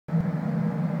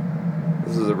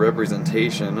This is a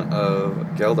representation of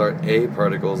Geldart A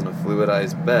particles in a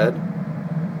fluidized bed.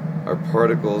 Our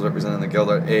particles representing the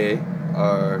Geldart A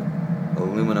are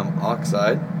aluminum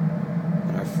oxide,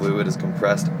 and our fluid is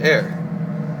compressed air.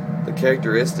 The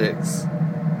characteristics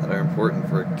that are important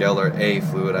for a Geldart A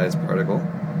fluidized particle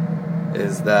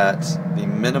is that the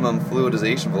minimum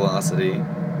fluidization velocity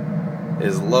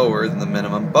is lower than the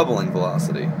minimum bubbling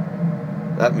velocity.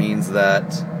 That means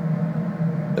that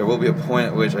there will be a point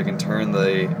at which I can turn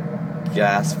the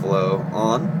gas flow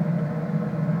on,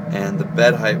 and the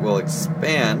bed height will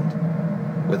expand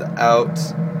without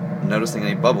noticing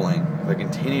any bubbling. If I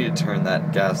continue to turn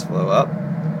that gas flow up,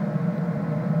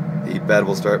 the bed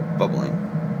will start bubbling.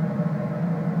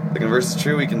 The converse is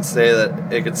true. We can say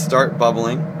that it could start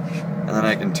bubbling, and then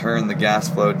I can turn the gas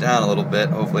flow down a little bit.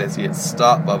 Hopefully I see it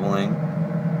stop bubbling.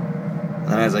 And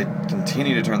then as I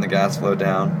continue to turn the gas flow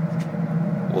down,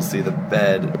 we'll see the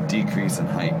bed decrease in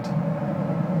height.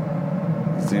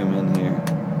 Zoom in here.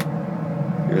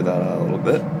 Hear that out a little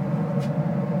bit.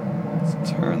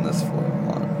 Let's turn this flow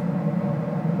on.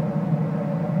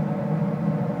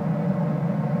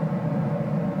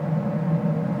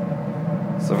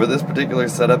 So for this particular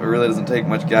setup, it really doesn't take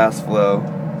much gas flow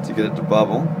to get it to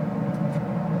bubble.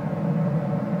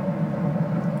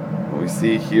 What we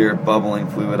see here, bubbling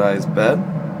fluidized bed.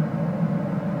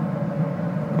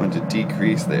 I'm going to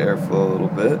decrease the airflow a little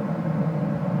bit.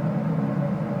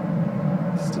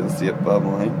 Still see it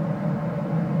bubbling.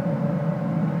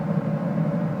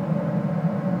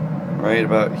 Right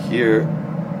about here,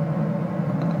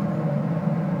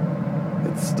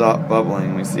 it stopped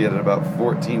bubbling. We see it at about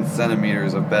 14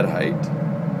 centimeters of bed height.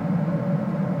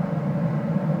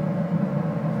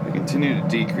 We continue to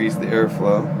decrease the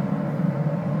airflow.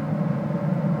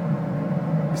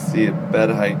 We see a bed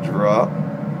height drop.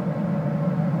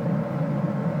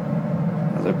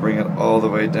 As I bring it all the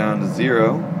way down to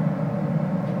 0,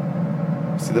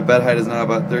 we see the bed height is now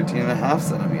about 13.5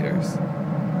 centimeters.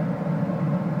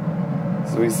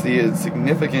 So we see a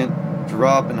significant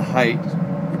drop in height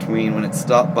between when it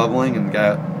stopped bubbling and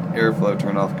got airflow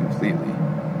turned off completely.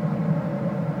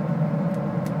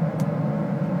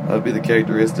 That would be the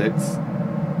characteristics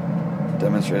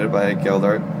demonstrated by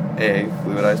Geldart A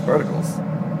fluidized particles.